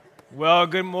Well,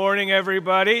 good morning,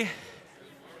 everybody.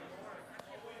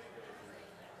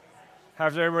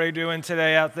 How's everybody doing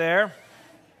today out there?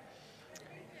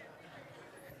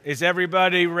 Is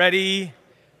everybody ready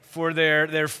for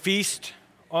their feast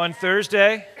on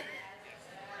Thursday?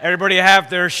 Everybody have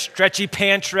their stretchy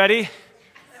pants ready?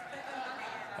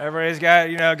 Everybody's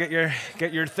got,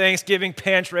 get your Thanksgiving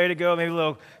pants ready to go. Maybe a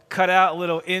little cut out, a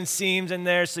little inseams in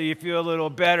there so you feel a little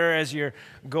better as you're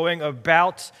going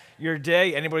about your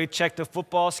day. Anybody check the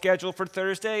football schedule for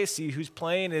Thursday? See who's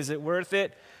playing? Is it worth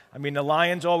it? I mean, the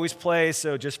Lions always play,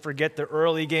 so just forget the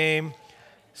early game.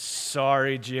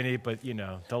 Sorry, Ginny, but,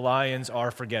 the Lions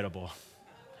are forgettable.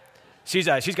 She's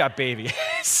got babies.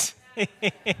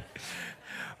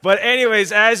 But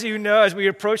anyways, as you know, as we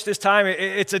approach this time,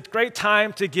 it's a great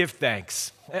time to give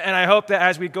thanks. And I hope that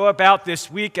as we go about this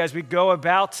week, as we go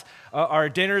about our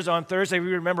dinners on Thursday,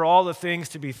 we remember all the things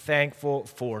to be thankful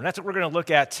for. And that's what we're going to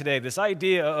look at today, this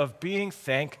idea of being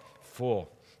thankful.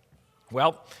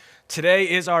 Well, today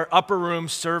is our upper room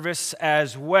service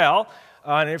as well.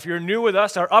 And if you're new with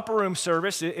us, our upper room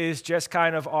service is just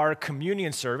kind of our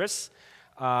communion service.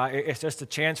 It's just a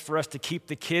chance for us to keep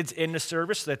the kids in the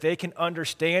service so that they can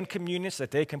understand communion, so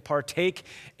that they can partake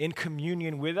in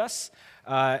communion with us.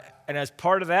 And as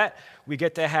part of that, we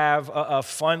get to have a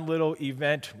fun little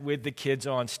event with the kids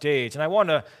on stage. And I want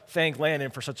to thank Landon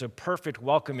for such a perfect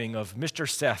welcoming of Mr.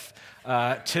 Seth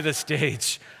to the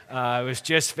stage. It was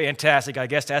just fantastic. I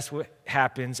guess that's what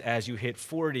happens as you hit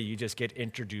 40. You just get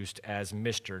introduced as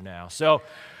Mr. now.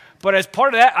 But as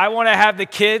part of that, I want to have the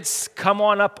kids come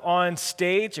on up on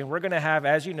stage, and we're going to have,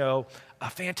 as you know, a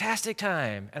fantastic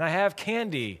time. And I have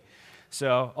candy.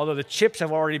 So, although the chips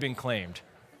have already been claimed.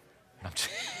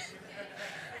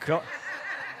 Cool.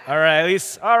 All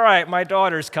right, my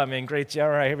daughter's coming. Great. All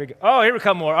right, here we go. Oh, here we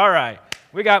come more. All right,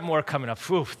 we got more coming up.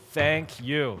 Whew, thank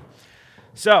you.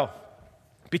 So,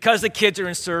 because the kids are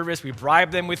in service, we bribe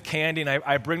them with candy, and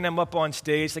I bring them up on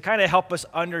stage to kind of help us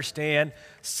understand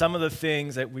some of the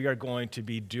things that we are going to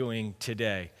be doing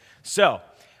today. So,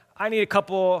 I need a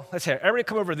couple, everybody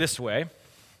come over this way.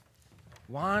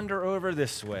 Wander over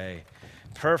this way.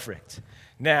 Perfect.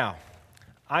 Now,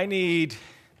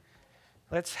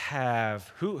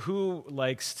 who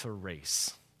likes to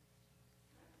race?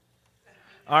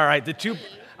 All right,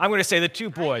 I'm going to say the two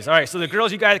boys. All right, so the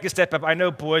girls, you guys can step up. I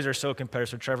know boys are so competitive,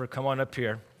 so Trevor, come on up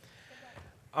here.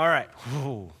 All right.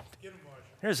 Ooh.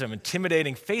 There's some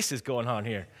intimidating faces going on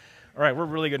here. All right, we're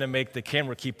really going to make the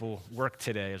camera people work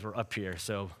today as we're up here.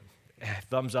 So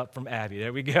thumbs up from Abby.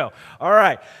 There we go. All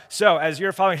right, so as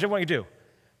you're following, here's what you do.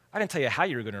 I didn't tell you how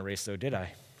you were going to race, though, did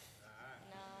I?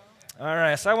 No. All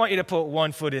right, so I want you to put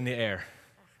one foot in the air.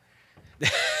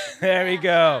 There we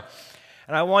go.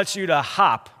 And I want you to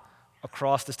hop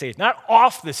across the stage. Not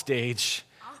off the stage.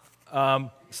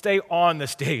 Stay on the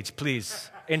stage, please.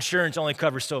 Insurance only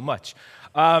covers so much.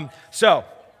 So,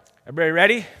 everybody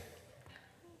ready?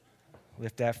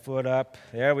 Lift that foot up.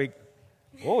 There we go.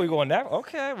 Oh, we're going that way?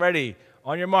 Okay, ready.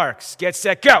 On your marks. Get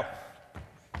set, go.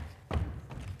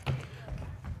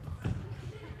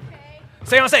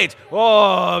 Stay on stage.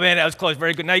 Oh, man, that was close.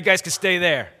 Very good. Now you guys can stay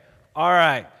there. All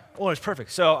right. Oh, it's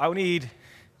perfect. So I need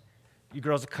you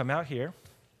girls to come out here.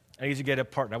 I need you to get a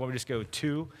partner. I want to just go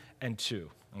 2 and 2,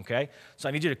 okay? So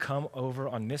I need you to come over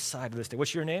on this side of the stage.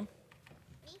 What's your name?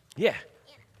 Me? Yeah.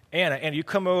 Anna. Anna, you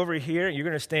come over here. You're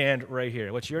going to stand right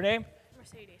here. What's your name?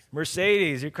 Mercedes.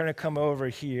 Mercedes. You're going to come over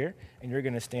here, and you're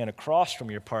going to stand across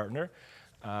from your partner.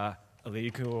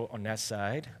 You can go on that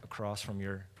side, across from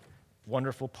your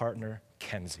wonderful partner,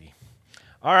 Kenzie.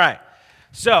 All right.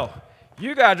 So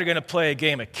you guys are going to play a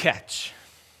game of catch.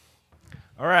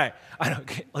 All right.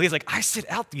 He's like, I sit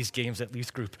out these games at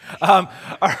youth group. All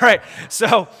right.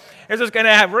 So here's what's going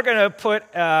to happen. We're going to put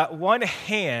one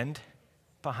hand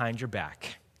behind your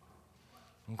back.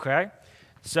 Okay?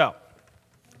 So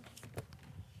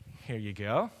here you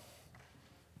go.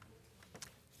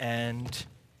 And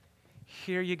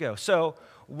here you go. So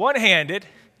one-handed,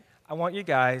 I want you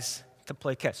guys to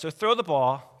play catch. So throw the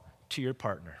ball to your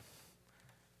partner.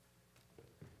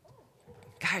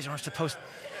 Guys aren't supposed to.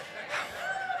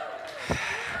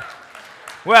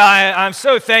 Well, I'm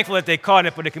so thankful that they caught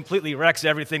it, but it completely wrecks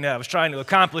everything that I was trying to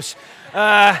accomplish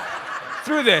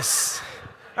through this.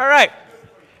 All right.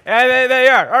 And there they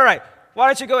are. All right. Why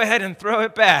don't you go ahead and throw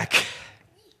it back?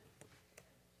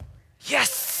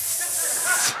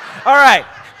 Yes! All right.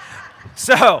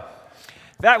 So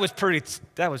that was pretty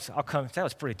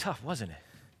tough, wasn't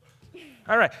it?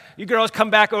 All right. You girls come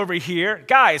back over here.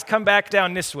 Guys, come back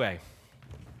down this way.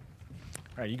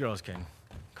 All right, you girls can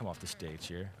come off the stage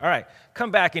here. All right, come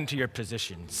back into your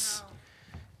positions.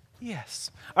 Yes.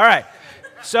 All right.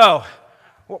 So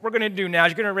what we're going to do now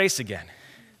is you're going to race again.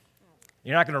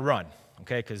 You're not going to run,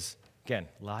 okay? Because, again,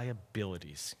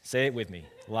 liabilities. Say it with me.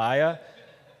 Liability.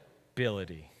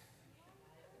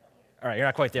 All right, you're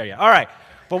not quite there yet. All right.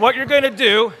 But what you're going to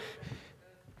do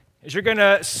is you're going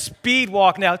to speed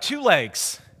walk now, 2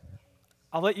 legs.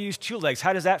 I'll let you use 2 legs.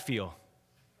 How does that feel?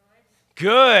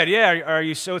 Good. Yeah. Are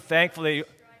you so thankful that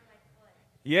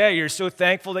you're so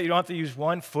thankful that you don't have to use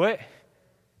 1 foot?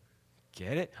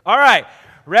 Get it? All right.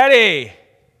 Ready.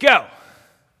 Go.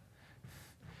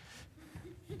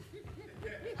 You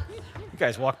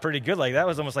guys walk pretty good. Like that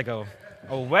was almost like a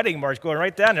wedding march going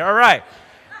right down there. All right.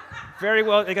 Very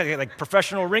well. They got like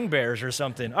professional ring bearers or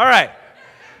something. All right.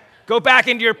 Go back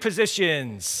into your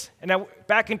positions. And now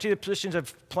back into the positions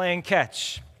of playing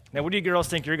catch. Now, what do you girls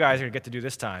think your guys are going to get to do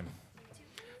this time?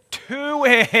 2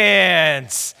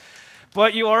 hands.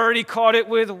 But you already caught it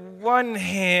with 1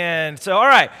 hand. So, all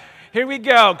right. Here we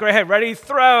go. Go ahead. Ready?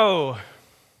 Throw.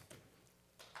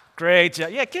 Great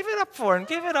job. Yeah, give it up for him.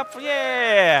 Give it up for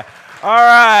yeah. All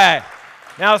right.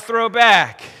 Now throw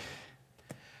back.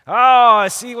 Oh,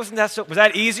 see, was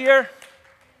that easier?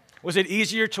 Was it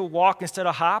easier to walk instead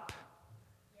of hop?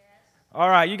 Yes. All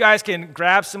right, you guys can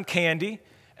grab some candy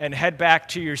and head back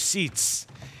to your seats.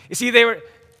 You see, they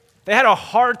had a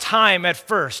hard time at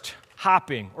first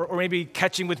hopping or maybe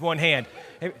catching with 1 hand.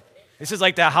 This is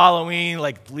like that Halloween,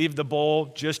 like leave the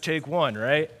bowl, just take 1,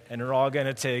 right? And they're all going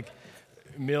to take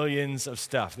millions of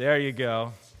stuff. There you go.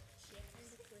 All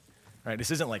right,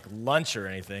 this isn't like lunch or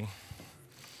anything.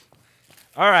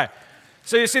 All right,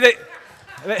 so you see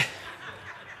well,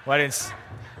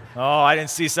 I didn't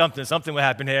see something. Something would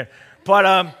happen here.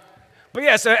 But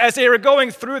yeah, so as they were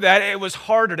going through that, it was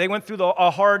harder. They went through a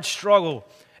hard struggle.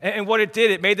 And what it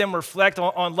did, it made them reflect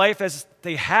on life as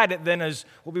they had it then as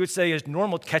what we would say is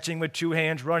normal, catching with 2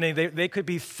 hands, running. They could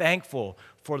be thankful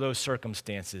for those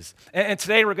circumstances. And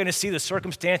today we're going to see the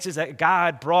circumstances that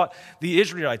God brought the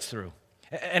Israelites through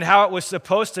and how it was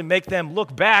supposed to make them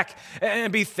look back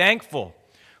and be thankful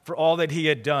for all that he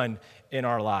had done in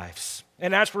our lives.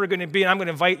 And that's where we're going to be. And I'm going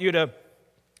to invite you to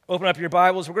open up your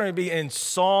Bibles. We're going to be in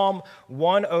Psalm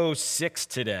 106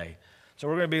 today. So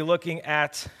we're going to be looking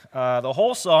at the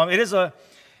whole psalm. It is a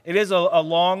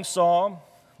long psalm.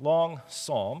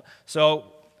 So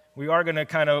we are going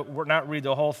to not read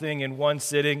the whole thing in one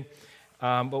sitting,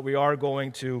 but we are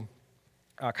going to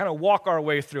kind of walk our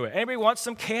way through it. Anybody want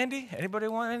some candy? Anybody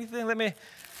want anything? Let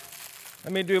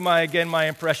me do my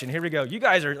impression. Here we go. You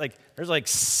guys are there's like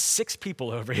 6 people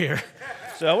over here.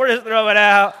 So we're just throwing it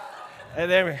out.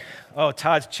 And then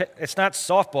Todd, it's not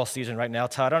softball season right now,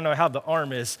 Todd. I don't know how the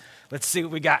arm is. Let's see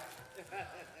what we got.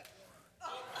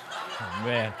 Oh,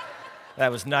 man,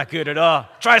 that was not good at all.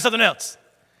 Try something else.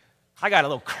 I got a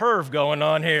little curve going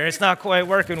on here. It's not quite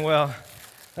working well.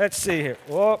 Let's see here.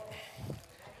 Whoa.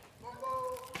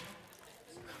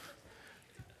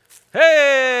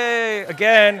 Hey,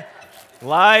 again,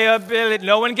 liability.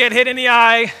 No one get hit in the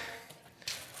eye.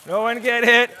 No one get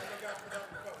hit.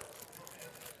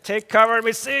 Take cover. Let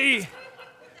me see.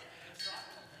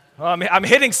 I'm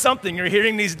hitting something. You're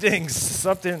hearing these dings.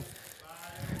 Something.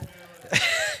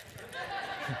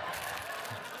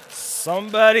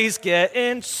 Somebody's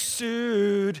getting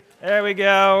sued. There we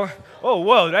go. Oh,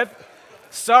 whoa. That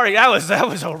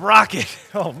was a rocket.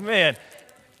 Oh, man.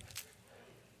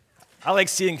 I like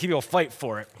seeing people fight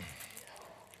for it.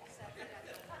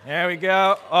 There we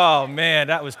go. Oh, man.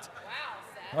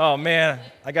 Oh, man.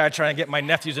 I got to try and get my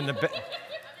nephews in the back.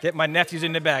 Get my nephews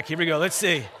in the back. Here we go. Let's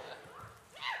see.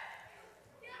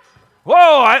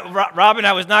 Whoa, Robin,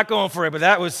 I was not going for it, but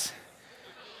that was...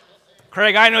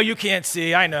 Craig, I know you can't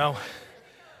see. I know.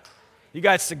 You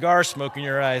got cigar smoke in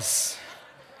your eyes.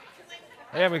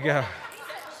 There we go.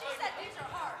 She said these are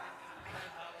hard.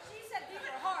 She said these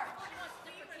are hard. She wants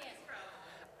different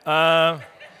candy.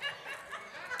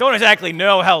 Don't exactly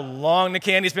know how long the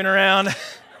candy's been around.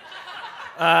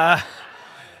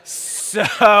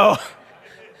 So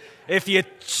if you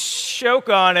choke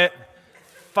on it,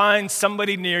 find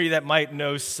somebody near you that might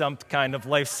know some kind of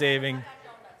life-saving.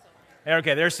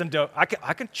 Okay, there's some dough. I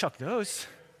can chuck those.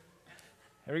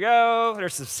 There we go.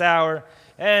 There's some sour.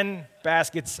 And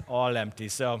baskets all empty.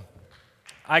 So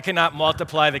I cannot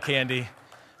multiply the candy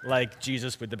like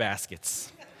Jesus with the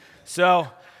baskets. So,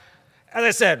 as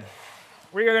I said,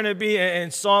 we're going to be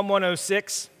in Psalm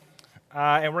 106.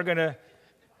 And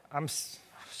I'm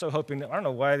so hoping that, I don't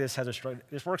know why this has a struggle.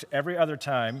 This works every other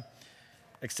time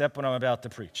except when I'm about to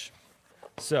preach.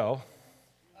 So,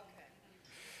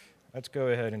 let's go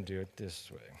ahead and do it this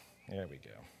way. There we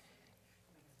go.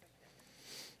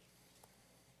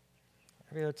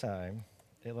 Every other time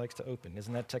It likes to open.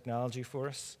 Isn't that technology for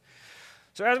us?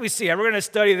 So as we see, we're going to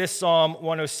study this Psalm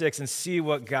 106 and see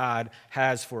what God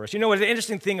has for us. You know what the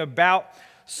interesting thing about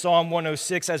Psalm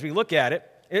 106 as we look at it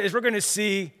is we're going to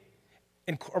see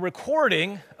a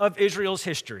recording of Israel's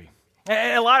history.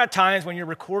 And a lot of times when you're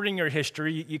recording your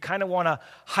history, you kind of want to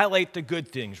highlight the good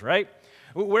things, right?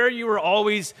 Where you were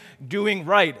always doing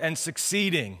right and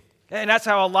succeeding. And that's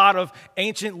how a lot of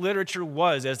ancient literature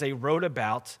was as they wrote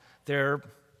about their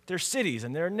cities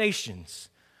and their nations.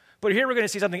 But here we're going to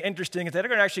see something interesting is that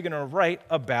they're actually going to write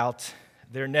about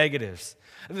their negatives.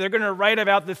 They're going to write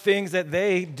about the things that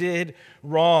they did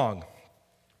wrong.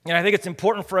 And I think it's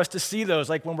important for us to see those,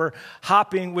 like when we're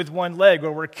hopping with one leg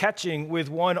or we're catching with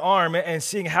one arm and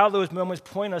seeing how those moments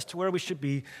point us to where we should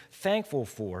be thankful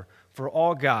for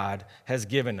all God has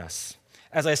given us.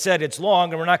 As I said, it's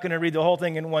long, and we're not going to read the whole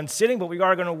thing in one sitting, but we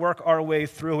are going to work our way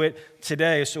through it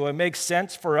today. So it makes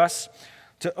sense for us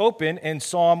to open in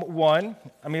Psalm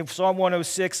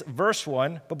 106, verse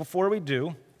 1. But before we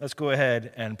do, let's go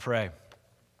ahead and pray.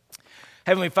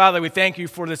 Heavenly Father, we thank you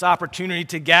for this opportunity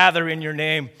to gather in your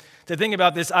name, to think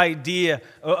about this idea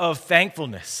of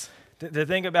thankfulness, to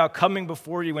think about coming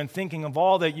before you and thinking of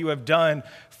all that you have done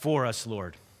for us,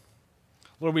 Lord.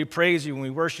 Lord, we praise you and we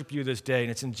worship you this day,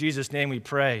 and it's in Jesus' name we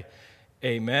pray.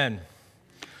 Amen.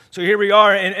 So here we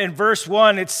are in verse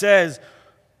 1, it says,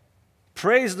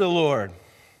 "Praise the Lord.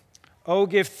 Oh,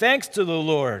 give thanks to the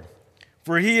Lord,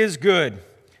 for he is good,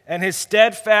 and his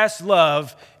steadfast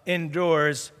love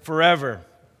endures forever."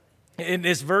 In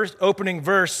this opening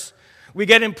verse, we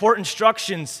get important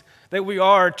instructions that we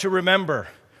are to remember.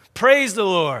 Praise the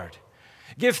Lord.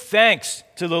 Give thanks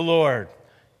to the Lord.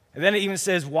 And then it even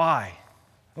says why.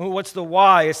 Well, what's the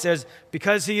why? It says,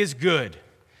 because he is good,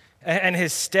 and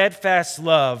his steadfast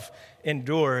love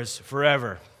endures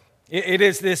forever. It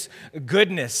is this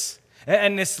goodness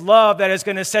and this love that is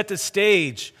going to set the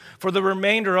stage for the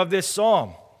remainder of this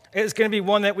psalm. It's going to be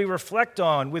one that we reflect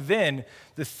on within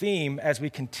the theme as we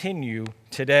continue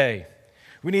today.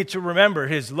 We need to remember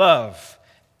his love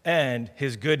and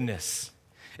his goodness.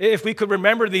 If we could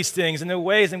remember these things and the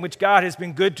ways in which God has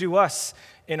been good to us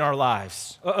in our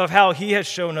lives, of how he has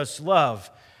shown us love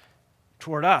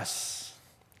toward us.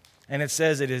 And it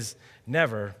says it is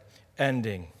never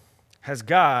ending. Has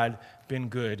God been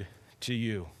good to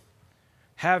you?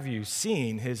 Have you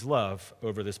seen his love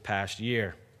over this past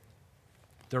year?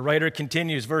 The writer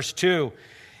continues, verse 2.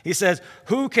 He says,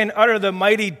 "Who can utter the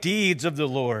mighty deeds of the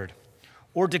Lord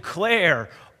or declare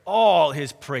all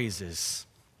his praises?"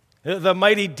 The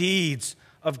mighty deeds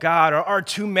of God are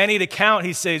too many to count,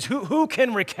 he says. Who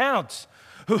can recount?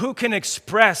 Who can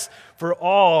express for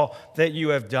all that you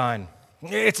have done?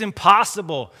 It's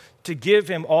impossible to give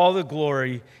him all the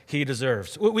glory he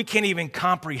deserves. We can't even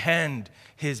comprehend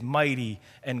his mighty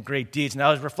and great deeds. And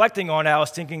I was reflecting on it, I was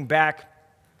thinking back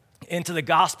into the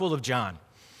Gospel of John.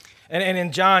 And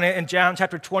in John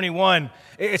chapter 21,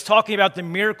 it's talking about the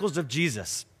miracles of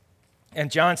Jesus.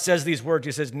 And John says these words.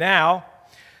 He says, "Now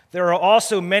there are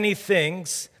also many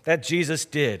things that Jesus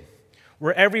did.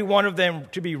 Were every one of them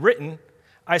to be written,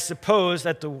 I suppose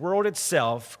that the world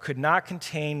itself could not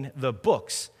contain the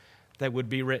books that would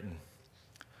be written."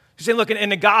 You say, look, in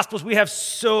the Gospels, we have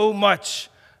so much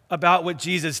about what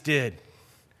Jesus did.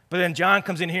 But then John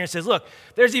comes in here and says, look,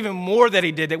 there's even more that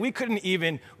he did that we couldn't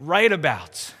even write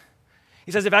about.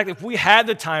 He says, in fact, if we had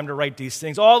the time to write these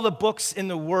things, all the books in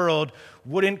the world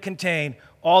wouldn't contain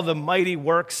all the mighty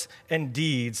works and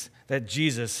deeds that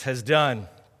Jesus has done.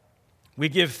 We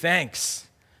give thanks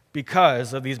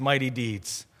because of these mighty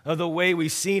deeds, of the way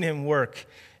we've seen him work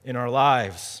in our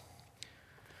lives.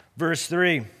 Verse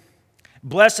 3,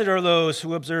 "Blessed are those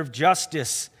who observe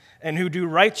justice and who do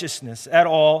righteousness at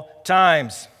all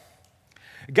times."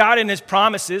 God in his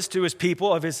promises to his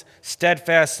people of his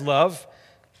steadfast love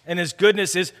and his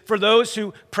goodness is for those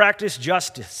who practice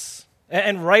justice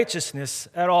and righteousness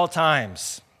at all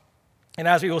times. And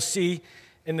as we will see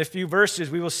in the few verses,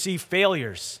 we will see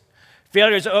failures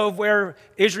of where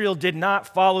Israel did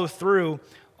not follow through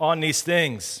on these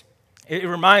things. It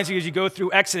reminds you as you go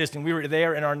through Exodus, and we were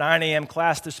there in our 9 a.m.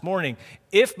 class this morning,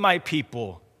 if my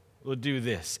people will do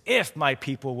this, if my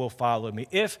people will follow me,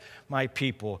 if my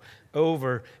people,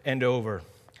 over and over.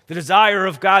 The desire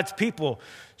of God's people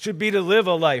should be to live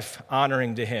a life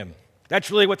honoring to him. That's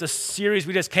really what the series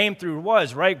we just came through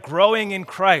was, right? Growing in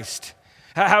Christ.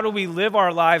 How do we live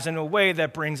our lives in a way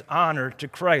that brings honor to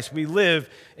Christ? We live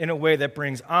in a way that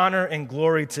brings honor and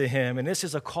glory to him. And this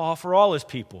is a call for all his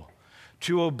people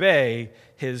to obey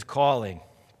his calling.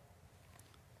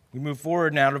 We move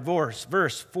forward now to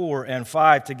verse 4 and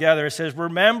 5 together. It says,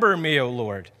 "Remember me, O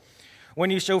Lord,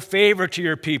 when you show favor to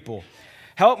your people.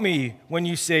 Help me when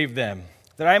you save them,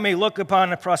 that I may look upon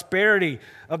the prosperity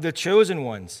of the chosen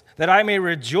ones, that I may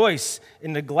rejoice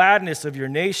in the gladness of your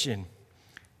nation,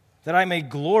 that I may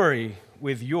glory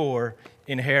with your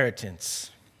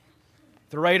inheritance.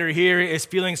 The writer here is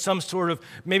feeling some sort of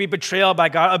maybe betrayal by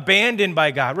God, abandoned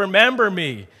by God. Remember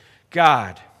me,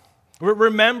 God.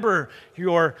 Remember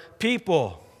your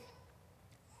people.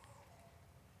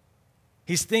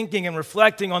 He's thinking and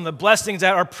reflecting on the blessings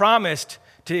that are promised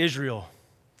to Israel.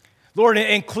 Lord,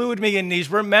 include me in these.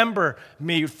 Remember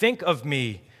me. Think of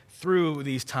me through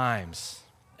these times.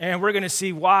 And we're going to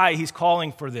see why he's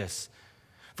calling for this,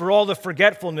 for all the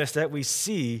forgetfulness that we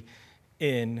see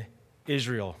in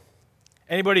Israel.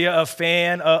 Anybody a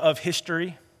fan of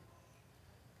history?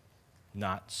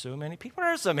 Not so many people.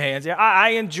 There are some hands. Yeah,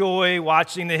 I enjoy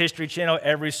watching the History Channel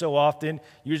every so often.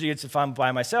 Usually it's if I'm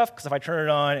by myself, because if I turn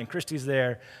it on and Christy's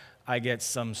there, I get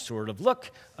some sort of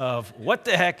look of what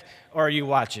the heck are you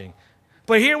watching?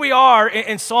 But here we are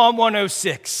in Psalm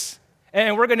 106,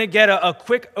 and we're going to get a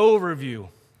quick overview,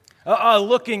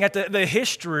 looking at the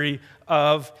history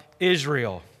of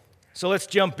Israel. So let's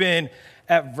jump in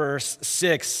at verse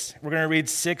 6. We're going to read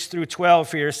 6 through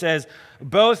 12 here. It says,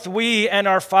 "Both we and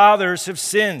our fathers have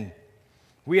sinned.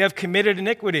 We have committed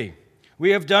iniquity.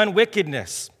 We have done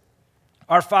wickedness.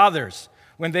 Our fathers,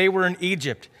 when they were in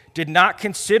Egypt, did not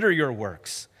consider your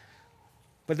works,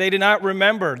 but they did not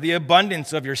remember the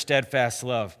abundance of your steadfast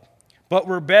love, but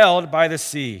rebelled by the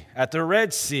sea, at the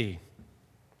Red Sea."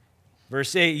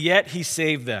 Verse 8, "Yet he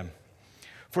saved them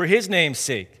for his name's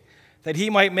sake, that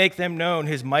he might make them known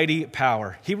his mighty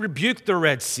power. He rebuked the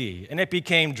Red Sea, and it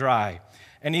became dry,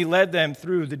 and he led them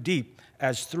through the deep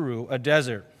as through a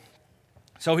desert.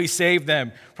 So he saved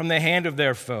them from the hand of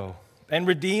their foe, and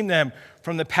redeemed them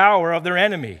from the power of their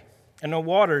enemy. And the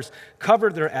waters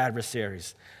covered their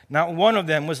adversaries. Not one of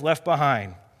them was left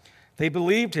behind. They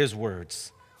believed his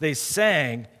words. They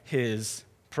sang his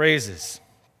praises."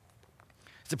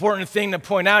 It's an important thing to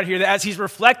point out here that as he's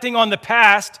reflecting on the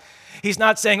past, he's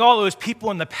not saying, "Oh, those people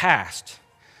in the past,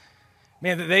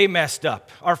 man, they messed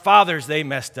up. Our fathers, they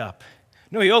messed up."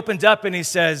 No, he opens up and he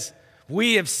says,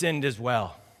 "We have sinned as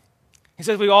well." He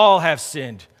says, "We all have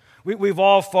sinned. We've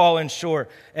all fallen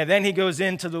short." And then he goes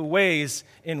into the ways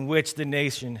in which the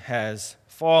nation has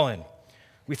fallen.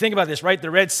 We think about this, right?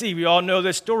 The Red Sea, we all know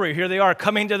this story. Here they are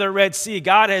coming to the Red Sea.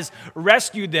 God has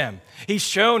rescued them. He's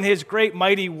shown his great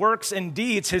mighty works and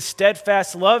deeds, his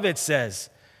steadfast love, it says.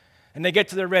 And they get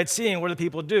to the Red Sea, and what do the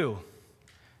people do?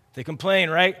 They complain,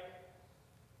 right?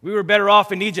 "We were better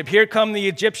off in Egypt. Here come the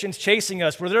Egyptians chasing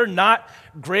us. Were there not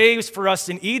graves for us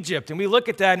in Egypt?" And we look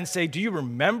at that and say, "Do you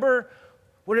remember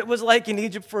what it was like in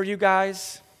Egypt for you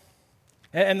guys?"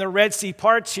 And the Red Sea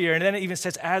parts here, and then it even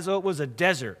says, as though it was a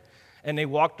desert, and they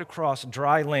walked across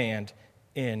dry land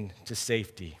into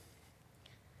safety.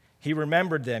 He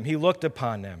remembered them. He looked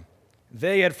upon them.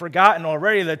 They had forgotten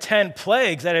already the 10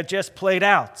 plagues that had just played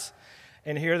out.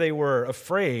 And here they were,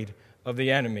 afraid of the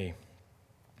enemy.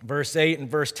 Verse 8 and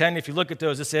verse 10, if you look at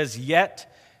those, it says,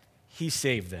 "Yet he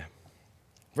saved them."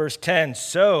 Verse 10,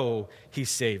 "So he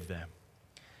saved them."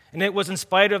 And it was in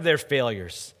spite of their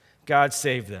failures, God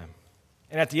saved them.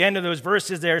 And at the end of those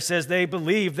verses there, it says they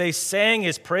believed, they sang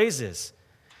his praises.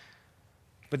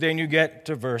 But then you get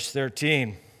to verse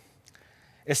 13.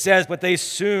 It says, "But they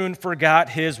soon forgot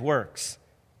his works.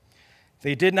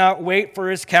 They did not wait for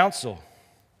his counsel,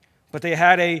 but they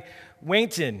had a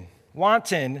wanton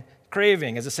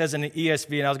craving," as it says in the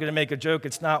ESV. And I was going to make a joke,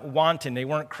 it's not wanton. They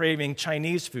weren't craving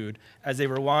Chinese food as they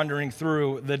were wandering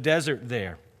through the desert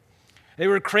there. They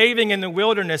were craving in the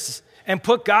wilderness and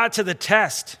put God to the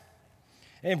test.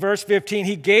 In verse 15,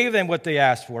 he gave them what they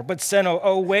asked for, but sent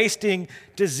a wasting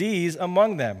disease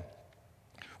among them.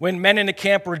 When men in the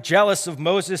camp were jealous of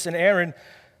Moses and Aaron,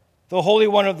 the Holy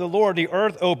One of the Lord, the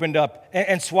earth opened up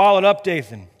and swallowed up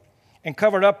Dathan and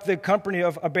covered up the company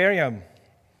of Abiram.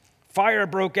 Fire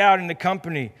broke out in the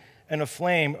company, and a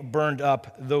flame burned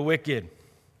up the wicked.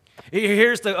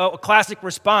 Here's the classic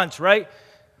response, right?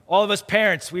 All of us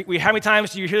parents, how many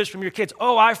times do you hear this from your kids?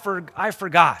 "Oh, I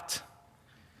forgot.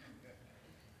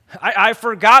 I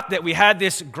forgot that we had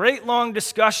this great long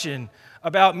discussion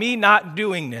about me not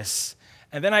doing this,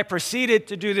 and then I proceeded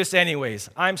to do this anyways.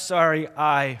 I'm sorry,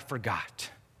 I forgot."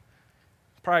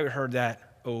 Probably heard that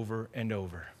over and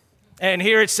over. And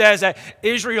here it says that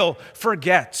Israel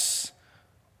forgets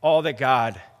all that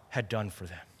God had done for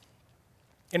them.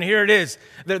 And here it is.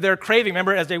 They're craving,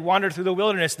 remember, as they wandered through the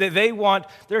wilderness,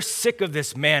 they're sick of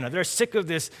this manna. They're sick of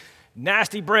this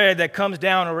nasty bread that comes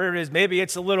down, or whatever it is. Maybe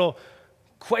it's a little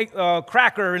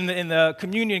cracker in the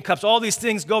communion cups, all these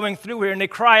things going through here, and they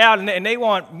cry out, and they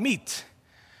want meat.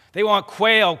 They want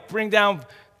quail,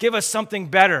 give us something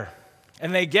better.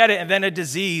 And they get it, and then a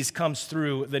disease comes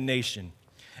through the nation.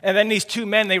 And then these two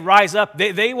men, they rise up.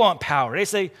 They want power. They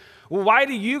say, well, why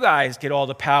do you guys get all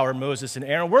the power, Moses and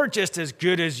Aaron? We're just as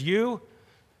good as you.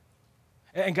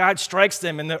 And God strikes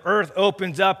them, and the earth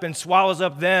opens up and swallows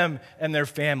up them and their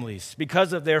families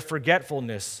because of their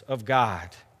forgetfulness of God.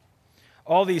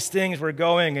 All these things were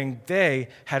going, and they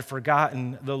had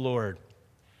forgotten the Lord.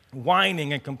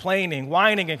 Whining and complaining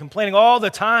all the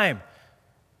time.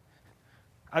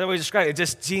 I always describe it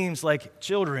just seems like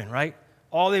children, right?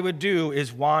 All they would do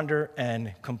is wander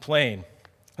and complain.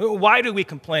 Why do we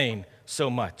complain so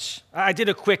much? I did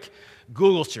a quick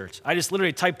Google search. I just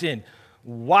literally typed in,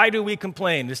 why do we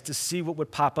complain, just to see what would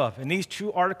pop up. And these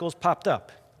two articles popped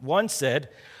up. One said,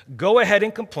 go ahead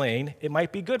and complain, it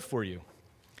might be good for you.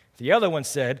 The other one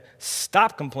said,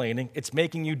 stop complaining, it's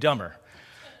making you dumber.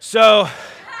 So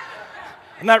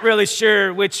I'm not really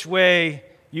sure which way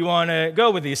you want to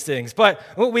go with these things. But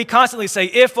we constantly say,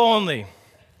 if only.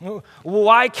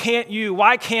 Why can't you?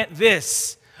 Why can't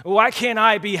this? Why can't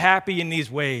I be happy in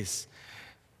these ways?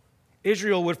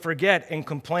 Israel would forget and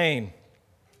complain.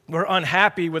 We're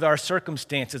unhappy with our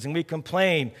circumstances, and we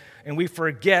complain, and we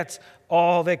forget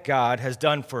all that God has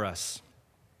done for us.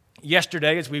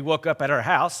 Yesterday, as we woke up at our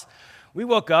house, we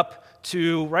woke up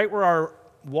to right where our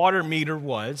water meter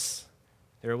was,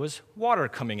 there was water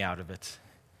coming out of it.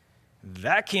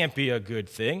 That can't be a good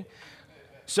thing.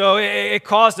 So it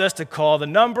caused us to call the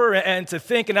number and to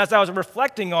think, and as I was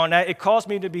reflecting on that, it caused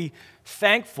me to be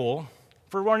thankful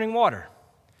for running water.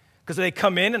 Because they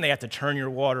come in and they have to turn your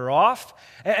water off.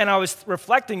 And I was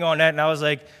reflecting on that, and I was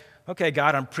like, okay,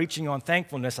 God, I'm preaching on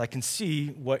thankfulness. I can see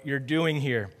what you're doing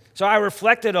here. So I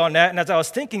reflected on that, and as I was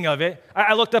thinking of it,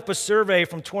 I looked up a survey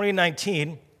from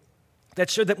 2019 that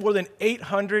showed that more than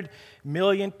 800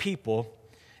 million people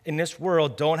in this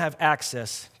world don't have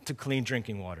access to clean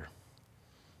drinking water.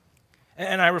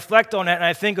 And I reflect on that, and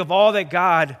I think of all that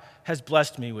God has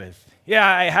blessed me with. Yeah,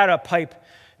 I had a pipe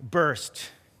burst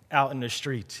out in the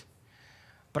street,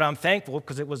 but I'm thankful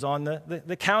because it was on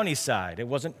the county side. It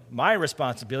wasn't my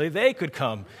responsibility. They could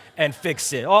come and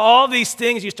fix it. All these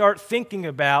things you start thinking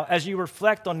about as you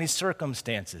reflect on these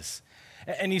circumstances,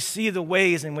 and you see the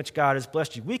ways in which God has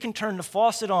blessed you. We can turn the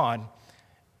faucet on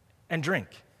and drink.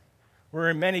 Where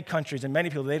in many countries and many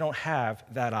people, they don't have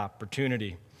that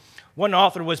opportunity. One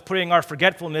author was putting our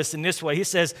forgetfulness in this way. He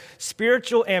says,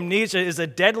 spiritual amnesia is a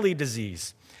deadly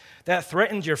disease that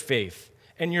threatens your faith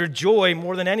and your joy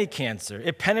more than any cancer.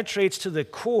 It penetrates to the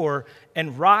core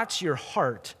and rots your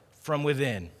heart from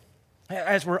within.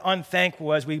 As we're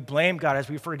unthankful, as we blame God, as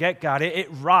we forget God, it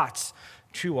rots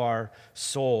to our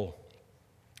soul.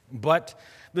 But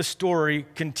the story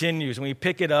continues, and we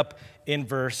pick it up in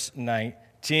verse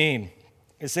 19.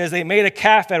 It says, they made a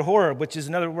calf at Horeb, which is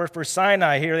another word for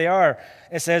Sinai. Here they are.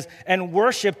 It says, and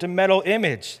worshipped a metal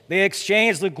image. They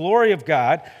exchanged the glory of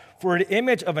God for an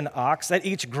image of an ox that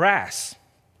eats grass.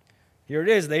 Here it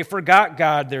is. They forgot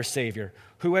God, their Savior,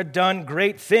 who had done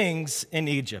great things in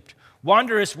Egypt,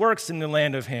 wondrous works in the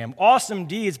land of Ham, awesome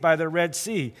deeds by the Red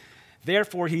Sea.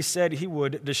 Therefore he said he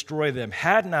would destroy them,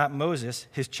 had not Moses,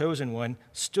 his chosen one,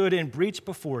 stood in breach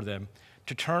before them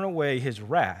to turn away his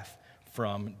wrath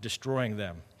from destroying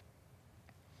them.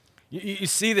 You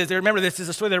see this. Remember, this is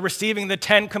a story. They're receiving the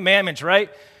 10 Commandments, right?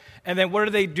 And then what are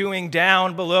they doing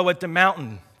down below at the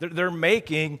mountain? They're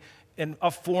making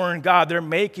a foreign god. They're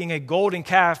making a golden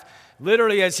calf,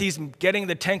 literally as he's getting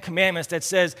the 10 Commandments that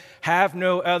says, have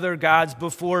no other gods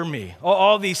before me.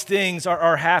 All these things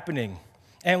are happening.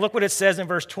 And look what it says in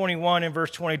verse 21 and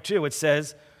verse 22. It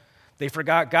says, they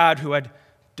forgot God who had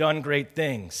done great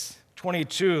things.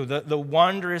 22, the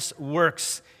wondrous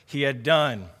works he had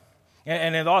done.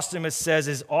 And it also says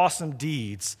his awesome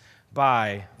deeds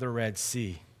by the Red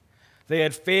Sea. They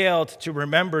had failed to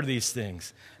remember these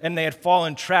things, and they had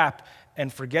fallen trapped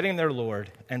and forgetting their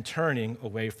Lord and turning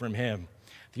away from him.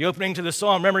 The opening to the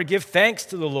psalm, remember, give thanks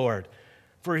to the Lord,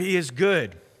 for he is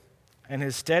good, and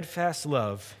his steadfast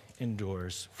love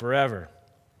endures forever.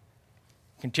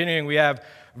 Continuing, we have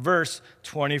verse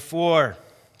 24.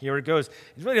 Here it goes.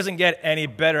 It really doesn't get any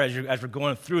better as we're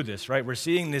going through this, right? We're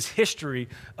seeing this history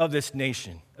of this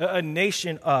nation, a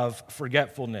nation of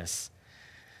forgetfulness.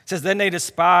 It says, then they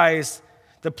despised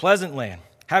the pleasant land,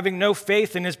 having no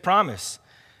faith in his promise.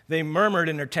 They murmured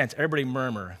in their tents. Everybody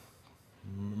murmur.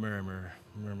 Murmur.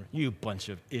 You bunch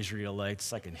of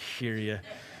Israelites, I can hear you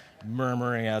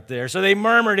murmuring out there. So they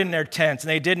murmured in their tents, and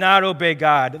they did not obey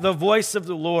God, the voice of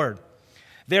the Lord.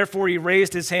 Therefore he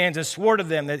raised his hands and swore to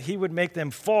them that he would make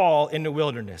them fall in the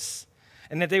wilderness.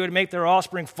 and that they would make their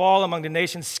offspring fall among the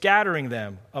nations, scattering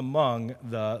them among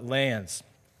the lands.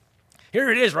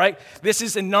 Here it is, right? This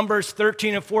is in Numbers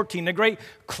 13 and 14, the great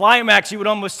climax, you would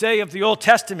almost say, of the Old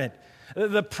Testament.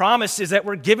 The promises that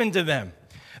were given to them.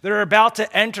 They're about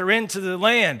to enter into the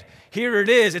land. Here it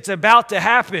is. It's about to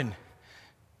happen.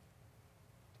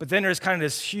 But then there's kind of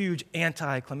this huge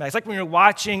anticlimax. It's like when you're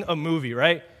watching a movie,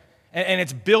 right? And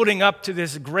it's building up to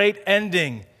this great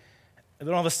ending. And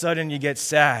then all of a sudden you get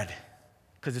sad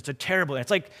because it's a terrible end.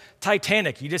 It's like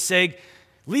Titanic. You just say,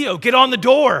 Leo, get on the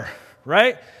door,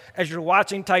 right? As you're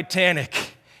watching Titanic,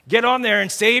 get on there and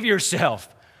save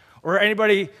yourself. Or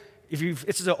anybody,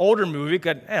 this is an older movie,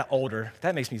 older,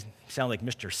 that makes me sound like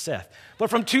Mr. Seth. But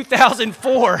from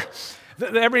 2004,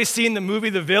 everybody's seen the movie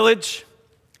The Village?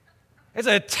 It's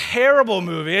a terrible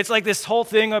movie. It's like this whole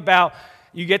thing about,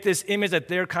 you get this image that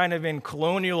they're kind of in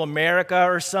colonial America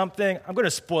or something. I'm going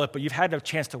to spoil it, but you've had a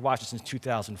chance to watch it since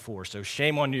 2004, so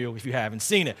shame on you if you haven't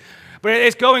seen it. But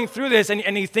it's going through this,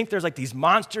 and you think there's like these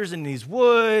monsters in these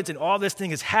woods, and all this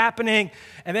thing is happening,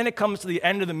 and then it comes to the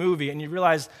end of the movie, and you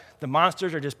realize the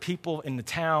monsters are just people in the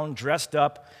town dressed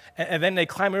up, and then they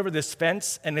climb over this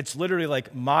fence, and it's literally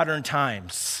like modern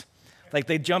times. Like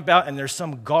they jump out and there's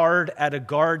some guard at a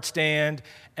guard stand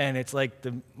and it's like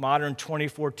the modern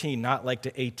 2014, not like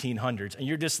the 1800s. And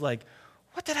you're just like,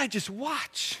 what did I just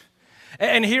watch?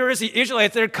 And here is the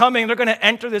Israelites, they're coming, they're going to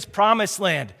enter this promised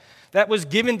land that was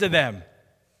given to them.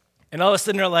 And all of a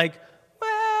sudden they're like,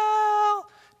 well,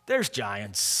 there's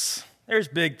giants. There's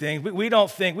big things. We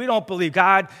don't believe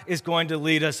God is going to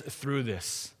lead us through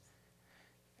this.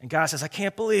 And God says, I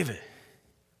can't believe it.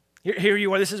 Here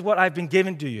you are, this is what I've been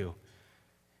given to you.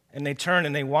 And they turn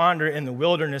and they wander in the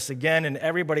wilderness again, and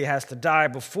everybody has to die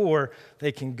before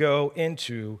they can go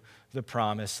into the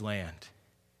promised land.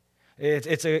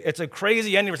 It's a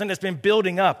crazy ending for something that's been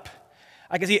building up.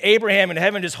 I can see Abraham in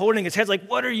heaven just holding his head like,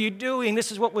 what are you doing? This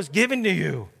is what was given to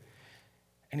you.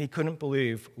 And he couldn't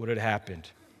believe what had happened.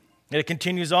 And it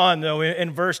continues on, though,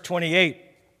 in verse 28.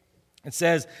 It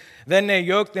says, then they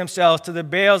yoked themselves to the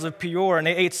Baals of Peor, and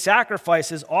they ate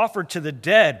sacrifices offered to the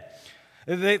dead.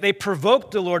 They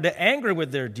provoked the Lord to anger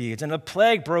with their deeds, and a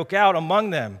plague broke out among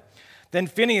them. Then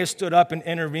Phinehas stood up and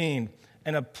intervened,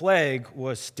 and a plague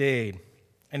was stayed,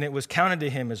 and it was counted to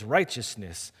him as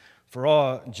righteousness for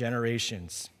all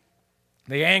generations.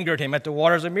 They angered him at the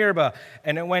waters of Meribah,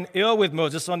 and it went ill with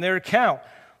Moses on their account,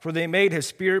 for they made his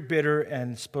spirit bitter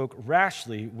and spoke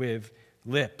rashly with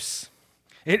lips.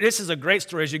 This is a great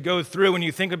story as you go through, and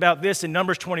you think about this in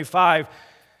Numbers 25.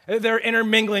 They're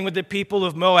intermingling with the people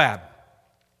of Moab.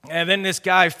 And then this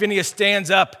guy, Phinehas, stands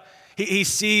up. He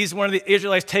sees one of the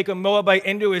Israelites take a Moabite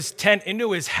into his tent,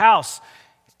 into his house,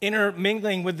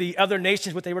 intermingling with the other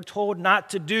nations, what they were told not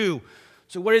to do.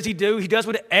 So what does he do? He does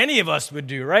what any of us would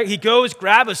do, right? He goes,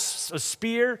 grabs a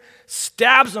spear,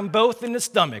 stabs them both in the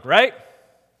stomach, right? And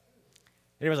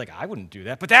everyone's like, I wouldn't do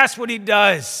that. But that's what he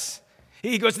does.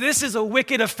 He goes, this is a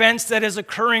wicked offense that is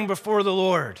occurring before the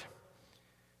Lord.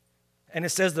 And it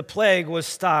says the plague was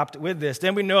stopped with this.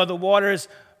 Then we know the waters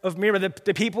of Meribah,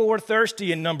 the people were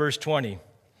thirsty in Numbers 20.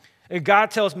 And God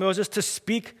tells Moses to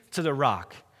speak to the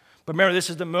rock. But remember,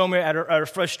 this is the moment out of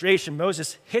frustration.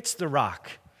 Moses hits the rock.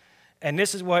 And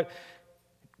this is what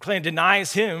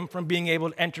denies him from being able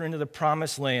to enter into the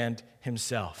promised land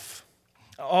himself.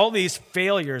 All these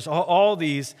failures, all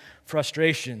these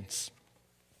frustrations.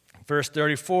 Verse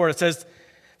 34, it says,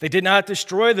 they did not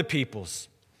destroy the peoples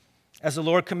as the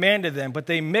Lord commanded them, but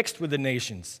they mixed with the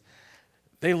nations.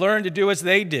 They learned to do as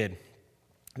they did.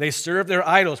 They served their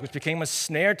idols, which became a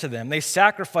snare to them. They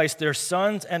sacrificed their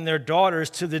sons and their daughters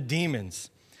to the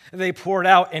demons. They poured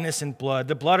out innocent blood,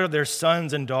 the blood of their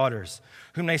sons and daughters,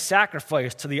 whom they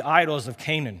sacrificed to the idols of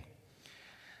Canaan.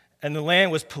 And the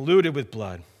land was polluted with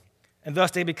blood. And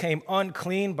thus they became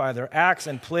unclean by their acts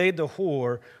and played the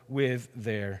whore with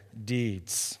their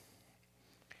deeds.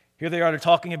 Here they are, they're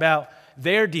talking about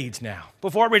their deeds now.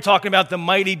 Before we were talking about the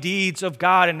mighty deeds of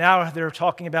God, and now they're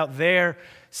talking about their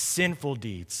sinful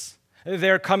deeds.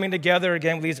 They're coming together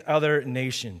again with these other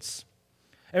nations.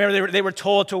 And remember, they were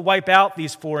told to wipe out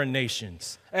these foreign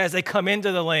nations as they come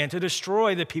into the land, to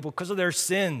destroy the people because of their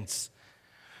sins.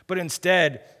 But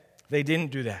instead, they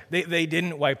didn't do that. They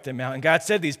didn't wipe them out. And God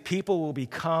said, these people will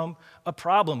become a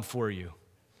problem for you.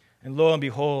 And lo and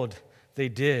behold, they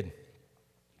did.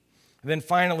 And then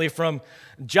finally, from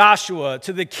Joshua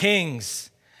to the kings,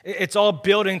 it's all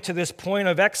building to this point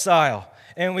of exile.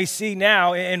 And we see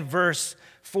now in verse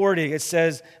 40, it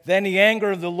says, then the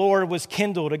anger of the Lord was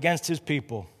kindled against his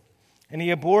people, and he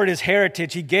abhorred his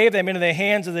heritage. He gave them into the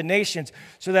hands of the nations,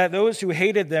 so that those who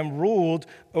hated them ruled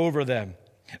over them.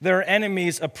 Their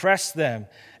enemies oppressed them,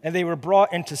 and they were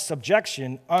brought into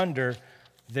subjection under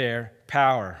their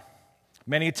power.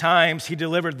 Many times he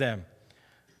delivered them,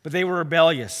 but they were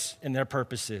rebellious in their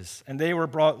purposes, and they were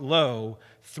brought low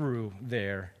through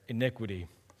their iniquity.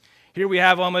 Here we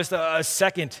have almost a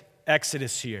second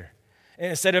Exodus here.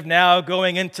 Instead of now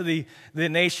going into the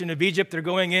nation of Egypt, they're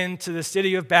going into the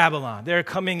city of Babylon. They're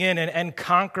coming in and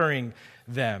conquering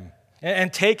them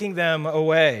and taking them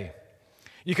away.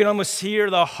 You can almost hear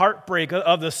the heartbreak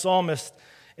of the psalmist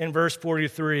in verse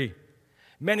 43.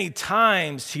 Many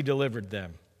times he delivered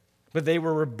them, but they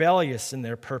were rebellious in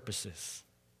their purposes.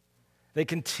 They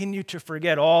continued to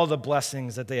forget all the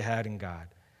blessings that they had in God.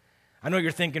 I know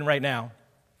you're thinking right now,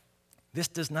 this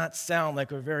does not sound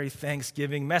like a very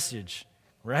Thanksgiving message,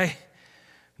 right?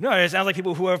 No, it sounds like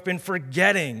people who have been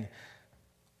forgetting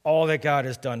all that God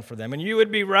has done for them. And you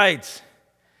would be right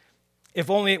if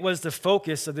only it was the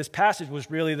focus of this passage was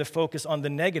really the focus on the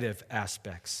negative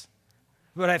aspects.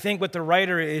 But I think what the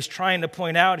writer is trying to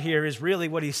point out here is really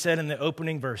what he said in the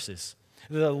opening verses,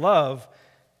 the love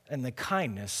and the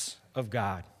kindness of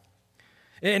God.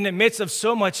 In the midst of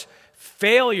so much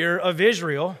failure of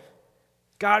Israel,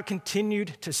 God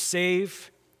continued to save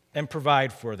and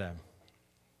provide for them.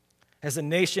 As the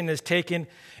nation is taken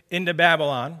into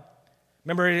Babylon,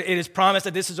 remember it is promised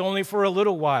that this is only for a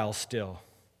little while still,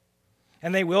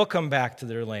 and they will come back to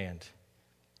their land.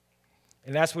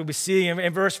 And that's what we see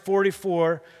in verse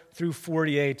 44 through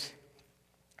 48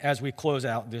 as we close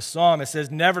out this psalm. It says,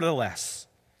 "Nevertheless,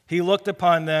 he looked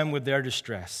upon them with their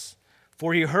distress,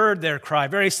 for he heard their cry,"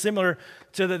 very similar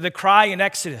to the cry in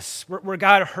Exodus, where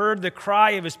God heard the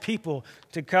cry of his people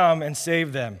to come and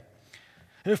save them.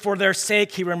 "For their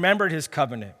sake he remembered his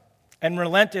covenant and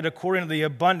relented according to the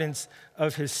abundance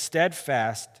of his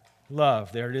steadfast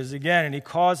love." There it is again. "And he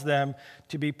caused them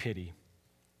to be pity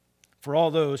for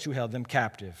all those who held them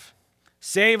captive.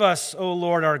 Save us, O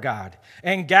Lord our God,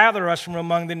 and gather us from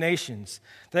among the nations,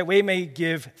 that we may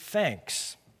give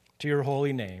thanks to your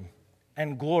holy name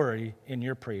and glory in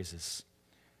your praises."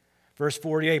 Verse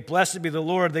 48, "Blessed be the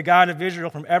Lord, the God of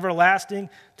Israel, from everlasting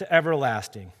to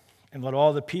everlasting." And let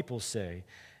all the people say,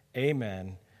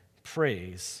 "Amen.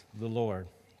 Praise the Lord."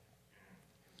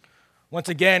 Once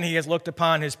again, he has looked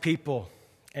upon his people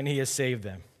and he has saved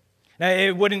them. Now,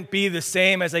 it wouldn't be the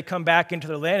same as they come back into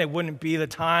their land. It wouldn't be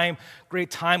the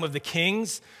great time of the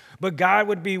kings, but God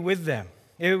would be with them.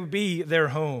 It would be their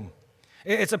home.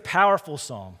 It's a powerful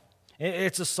psalm.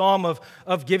 It's a psalm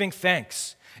of giving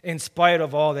thanks in spite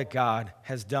of all that God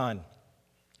has done.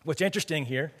 What's interesting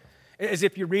here is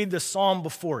if you read the psalm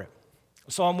before it,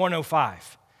 Psalm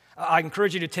 105. I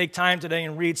encourage you to take time today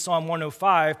and read Psalm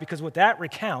 105, because what that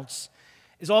recounts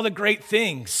is all the great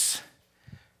things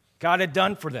God had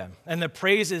done for them and the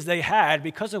praises they had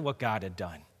because of what God had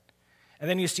done. And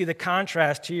then you see the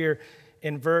contrast here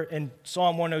in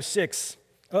Psalm 106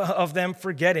 of them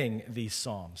forgetting these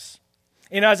psalms.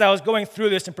 You know, as I was going through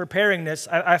this and preparing this,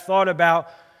 I thought about,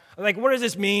 what does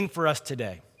this mean for us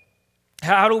today?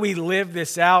 How do we live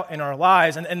this out in our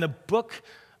lives? And the book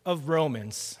of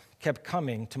Romans kept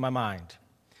coming to my mind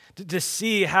to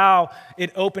see how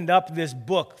it opened up this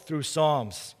book through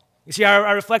Psalms. You see,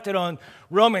 I reflected on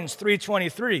Romans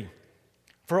 3:23.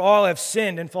 "For all have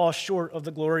sinned and fall short of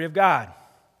the glory of God."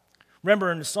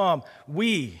 Remember in the psalm,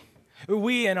 we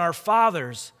and our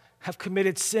fathers have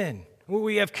committed sin.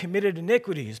 We have committed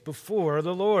iniquities before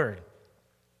the Lord.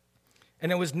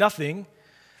 And it was nothing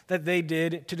that they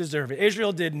did to deserve it.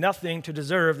 Israel did nothing to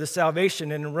deserve the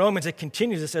salvation. And in Romans, it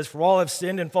continues. It says, "For all have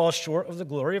sinned and fall short of the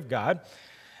glory of God,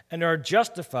 and are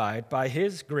justified by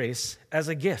his grace as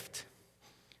a gift,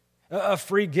 a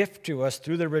free gift to us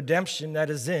through the redemption that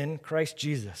is in Christ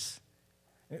Jesus."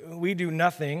 We do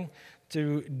nothing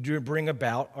to bring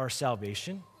about our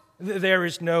salvation. There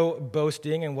is no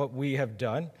boasting in what we have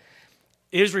done.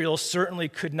 Israel certainly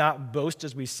could not boast,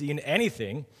 as we see, in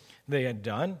anything they had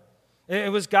done.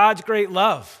 It was God's great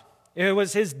love. It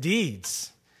was his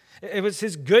deeds. It was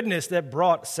his goodness that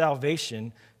brought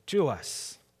salvation to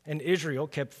us. And Israel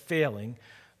kept failing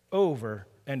over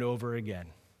and over again.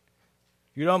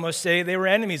 You'd almost say they were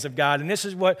enemies of God. And this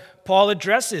is what Paul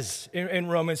addresses in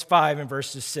Romans 5 and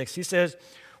verses 6. He says,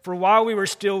 "For while we were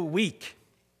still weak,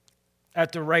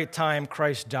 at the right time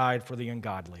Christ died for the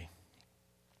ungodly.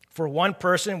 For one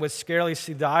person would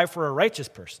scarcely die for a righteous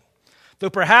person, though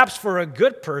perhaps for a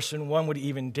good person one would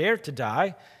even dare to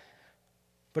die."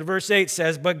 But verse 8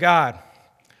 says, "But God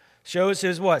shows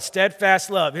his" what? "Steadfast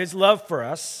love," his love for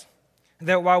us,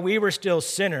 "that while we were still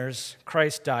sinners,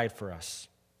 Christ died for us.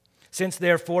 Since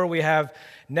therefore we have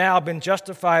now been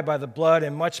justified by the blood,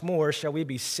 and much more shall we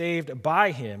be saved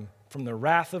by him from the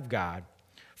wrath of God.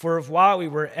 For if while we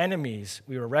were enemies,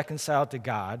 we were reconciled to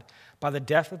God by the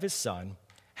death of his Son,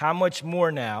 how much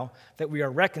more now that we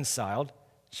are reconciled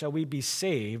shall we be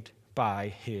saved by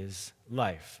his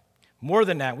life? More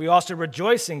than that, we also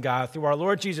rejoice in God through our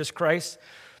Lord Jesus Christ,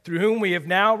 through whom we have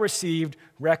now received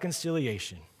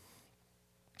reconciliation.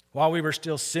 While we were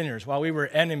still sinners, while we were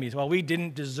enemies, while we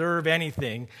didn't deserve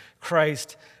anything,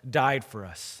 Christ died for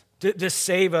us to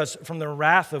save us from the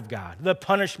wrath of God, the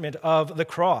punishment of the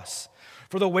cross.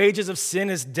 For the wages of sin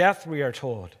is death, we are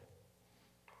told.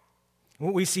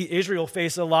 We see Israel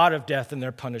face a lot of death in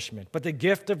their punishment, but the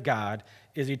gift of God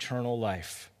is eternal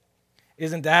life.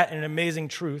 Isn't that an amazing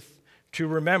truth to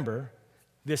remember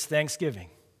this Thanksgiving?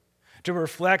 To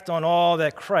reflect on all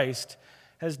that Christ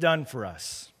has done for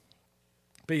us.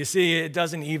 But you see, it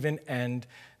doesn't even end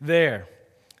there.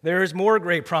 There is more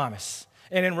great promise.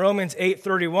 And in Romans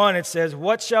 8:31, it says,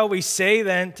 "What shall we say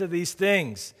then to these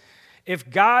things? If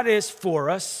God is for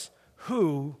us,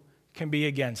 who can be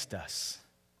against us?"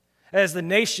 As the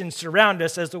nations surround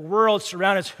us, as the world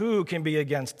surrounds us, who can be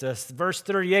against us? Verse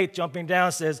 38, jumping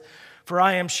down, says, "For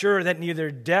I am sure that neither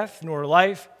death nor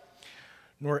life,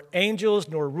 nor angels,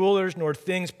 nor rulers, nor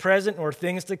things present, nor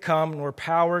things to come, nor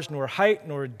powers, nor height,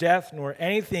 nor depth, nor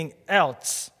anything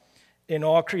else in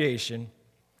all creation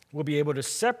will be able to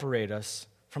separate us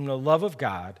from the love of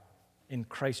God in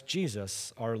Christ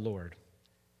Jesus our Lord."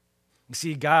 You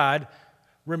see, God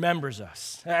remembers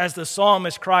us. As the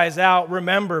psalmist cries out,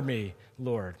 "Remember me,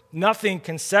 Lord." Nothing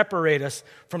can separate us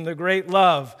from the great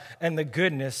love and the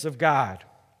goodness of God,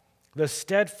 the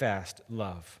steadfast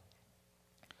love.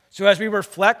 So as we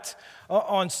reflect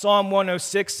on Psalm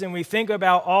 106 and we think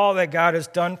about all that God has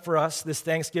done for us this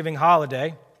Thanksgiving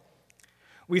holiday,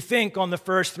 we think on the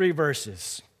first three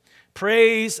verses.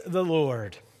 Praise the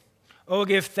Lord. Oh,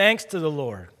 give thanks to the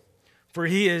Lord, for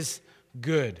he is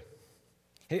good.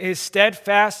 His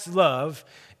steadfast love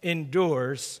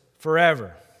endures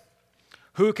forever.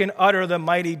 Who can utter the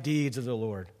mighty deeds of the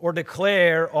Lord or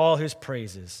declare all his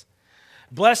praises?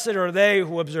 Blessed are they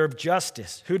who observe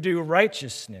justice, who do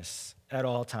righteousness at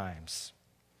all times.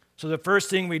 So the first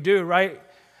thing we do, right,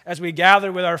 as we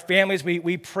gather with our families,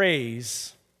 we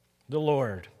praise the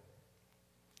Lord.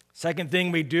 Second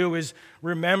thing we do is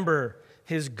remember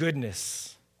his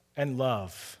goodness and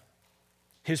love,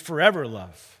 his forever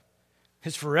love,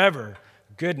 his forever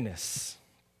goodness.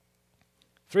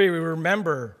 3, we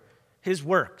remember his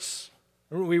works.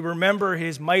 We remember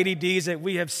his mighty deeds that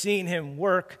we have seen him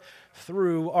work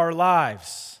through our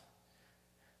lives.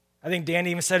 I think Dan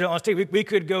even said it on stage. We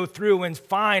could go through and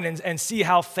find and see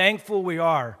how thankful we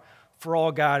are for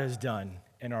all God has done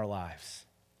in our lives.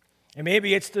 And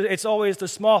maybe it's always the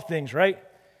small things, right?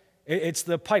 It's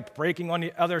the pipe breaking on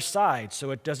the other side so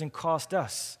it doesn't cost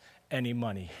us any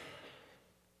money.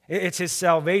 It's his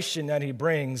salvation that he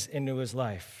brings into his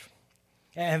life.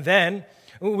 And then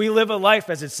we live a life,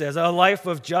 as it says, a life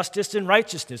of justice and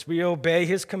righteousness. We obey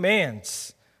his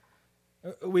commands.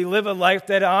 We live a life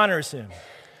that honors him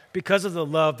because of the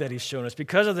love that he's shown us,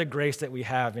 because of the grace that we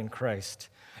have in Christ.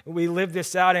 We live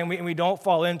this out and we don't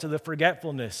fall into the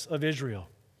forgetfulness of Israel,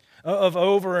 of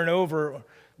over and over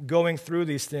going through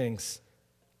these things.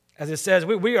 As it says,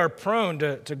 we are prone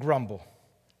to grumble,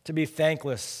 to be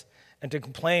thankless, and to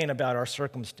complain about our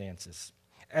circumstances.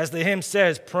 As the hymn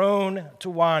says, prone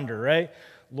to wander, right?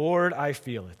 Lord, I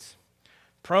feel it.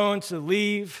 Prone to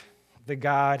leave the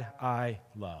God I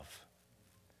love.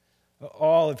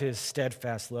 All of his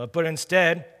steadfast love. But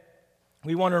instead,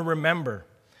 we want to remember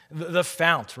the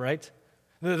fount, right?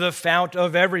 The fount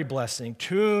of every blessing.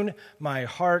 Tune my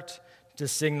heart to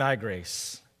sing thy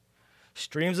grace.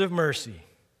 Streams of mercy,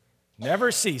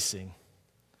 never ceasing.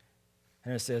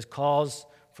 And it says, calls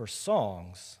for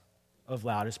songs of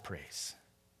loudest praise,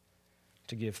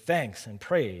 to give thanks and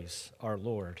praise our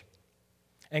Lord.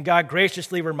 And God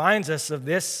graciously reminds us of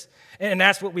this, and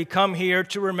that's what we come here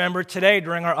to remember today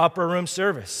during our upper room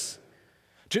service,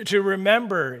 to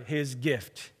remember his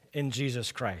gift in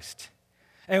Jesus Christ.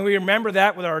 And we remember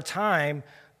that with our time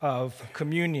of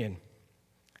communion.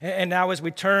 And now as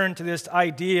we turn to this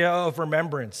idea of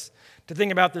remembrance, to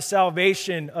think about the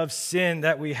salvation of sin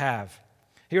that we have.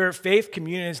 Here at Faith,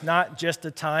 communion is not just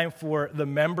a time for the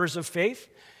members of faith.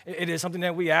 It is something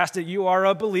that we ask that you are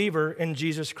a believer in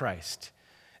Jesus Christ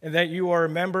and that you are a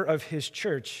member of his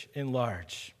church in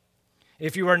large.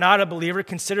 If you are not a believer,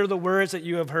 consider the words that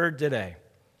you have heard today.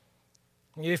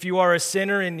 If you are a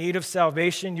sinner in need of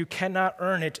salvation, you cannot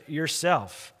earn it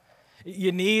yourself.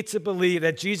 You need to believe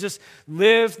that Jesus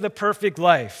lived the perfect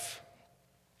life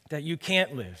that you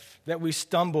can't live, that we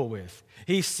stumble with.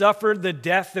 He suffered the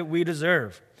death that we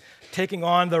deserve, taking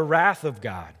on the wrath of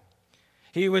God.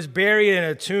 He was buried in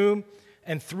a tomb,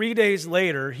 and 3 days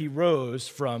later, he rose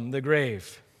from the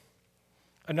grave.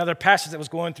 Another passage that was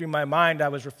going through my mind, I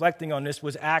was reflecting on this,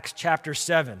 was Acts chapter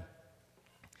 7.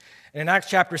 And in Acts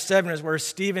chapter 7 is where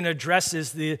Stephen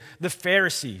addresses the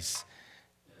Pharisees.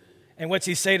 And what's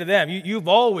he say to them? You've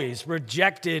always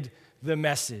rejected the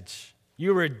message.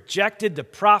 You rejected the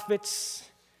prophets,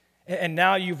 and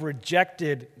now you've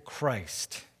rejected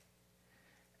Christ.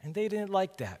 And they didn't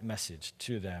like that message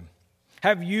to them.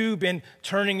 Have you been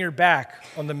turning your back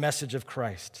on the message of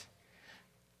Christ?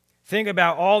 Think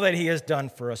about all that he has done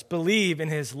for us. Believe in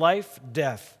his life,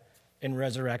 death, and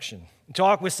resurrection.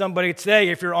 Talk with somebody today.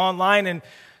 If you're online and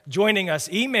joining us,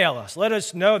 email us. Let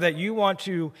us know that you want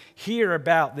to hear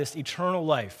about this eternal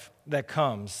life that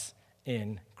comes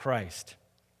in Christ.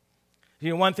 You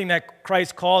know, one thing that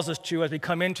Christ calls us to as we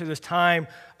come into this time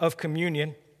of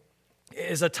communion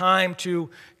is a time to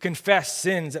confess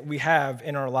sins that we have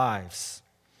in our lives.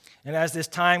 And as this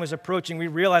time is approaching, we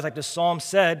realize, like the psalm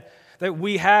said, that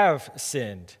we have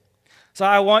sinned. So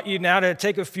I want you now to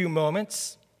take a few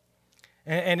moments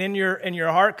and in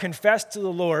your heart confess to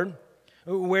the Lord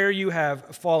where you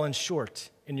have fallen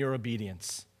short in your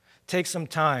obedience. Take some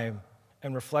time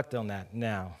and reflect on that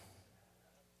now.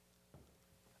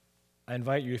 I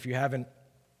invite you, if you haven't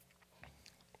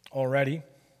already,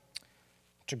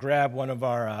 to grab one of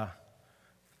our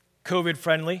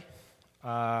COVID-friendly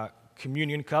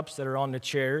communion cups that are on the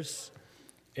chairs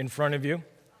in front of you.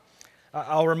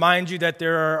 I'll remind you that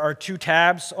there are two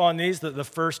tabs on these. The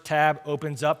first tab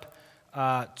opens up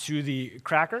to the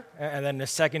cracker, and then the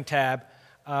second tab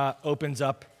opens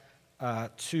up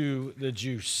to the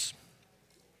juice.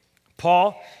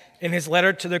 Paul, in his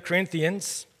letter to the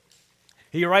Corinthians,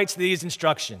 he writes these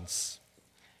instructions.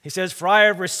 He says, "For I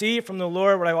have received from the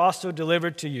Lord what I also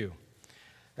delivered to you,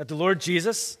 that the Lord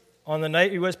Jesus, on the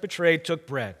night he was betrayed, took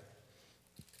bread.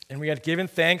 And when he had given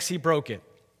thanks, he broke it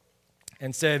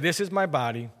and said, 'This is my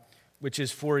body, which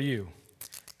is for you.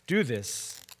 Do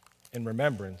this in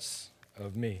remembrance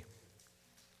of me.'"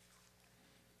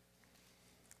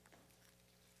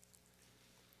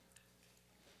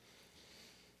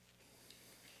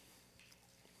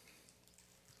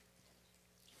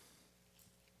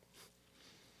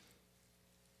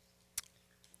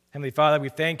 Heavenly Father, we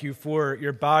thank you for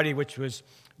your body which was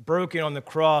broken on the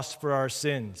cross for our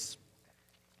sins.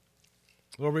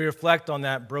 Lord, we reflect on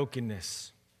that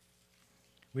brokenness.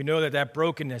 We know that that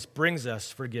brokenness brings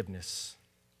us forgiveness.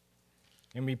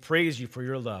 And we praise you for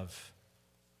your love.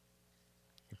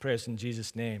 We pray this in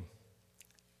Jesus' name.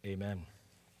 Amen.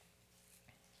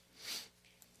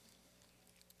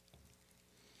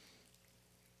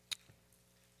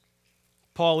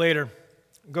 Paul later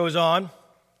goes on,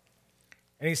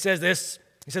 and he says this.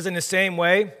 He says, "In the same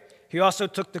way, he also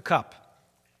took the cup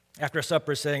after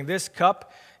supper, saying, 'This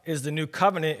cup is the new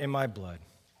covenant in my blood.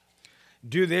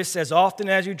 Do this as often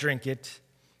as you drink it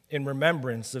in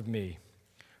remembrance of me.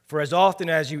 For as often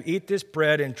as you eat this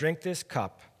bread and drink this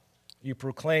cup, you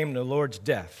proclaim the Lord's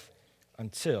death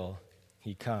until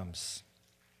he comes.'"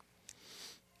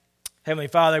 Heavenly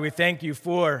Father, we thank you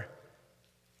for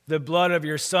the blood of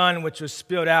your Son, which was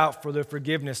spilled out for the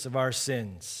forgiveness of our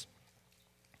sins.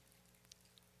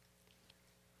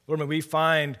 Lord, may we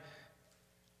find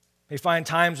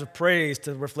times of praise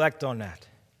to reflect on that,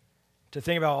 to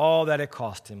think about all that it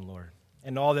cost him, Lord,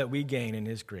 and all that we gain in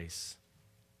his grace.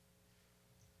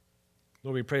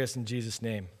 Lord, we pray this in Jesus'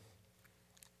 name.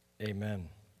 Amen.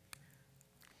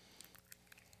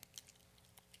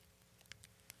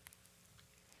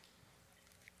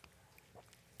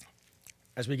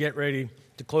 As we get ready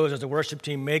to close, as the worship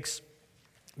team makes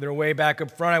their way back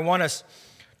up front, I want us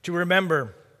to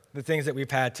remember the things that we've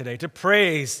had today, to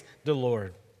praise the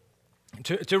Lord,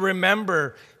 to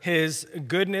remember his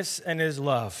goodness and his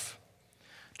love,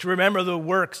 to remember the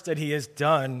works that he has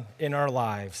done in our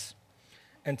lives,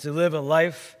 and to live a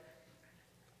life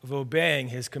of obeying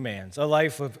his commands, a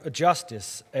life of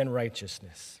justice and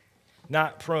righteousness,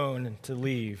 not prone to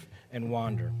leave and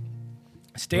wander.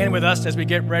 Stand with us as we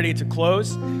get ready to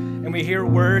close, and we hear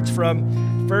words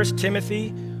from 1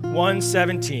 Timothy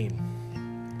 1:17.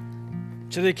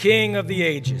 "To the King of the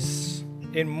ages,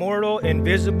 immortal,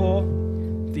 invisible,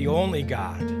 the only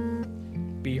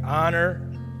God, be honor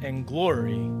and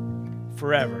glory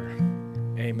forever.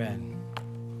 Amen."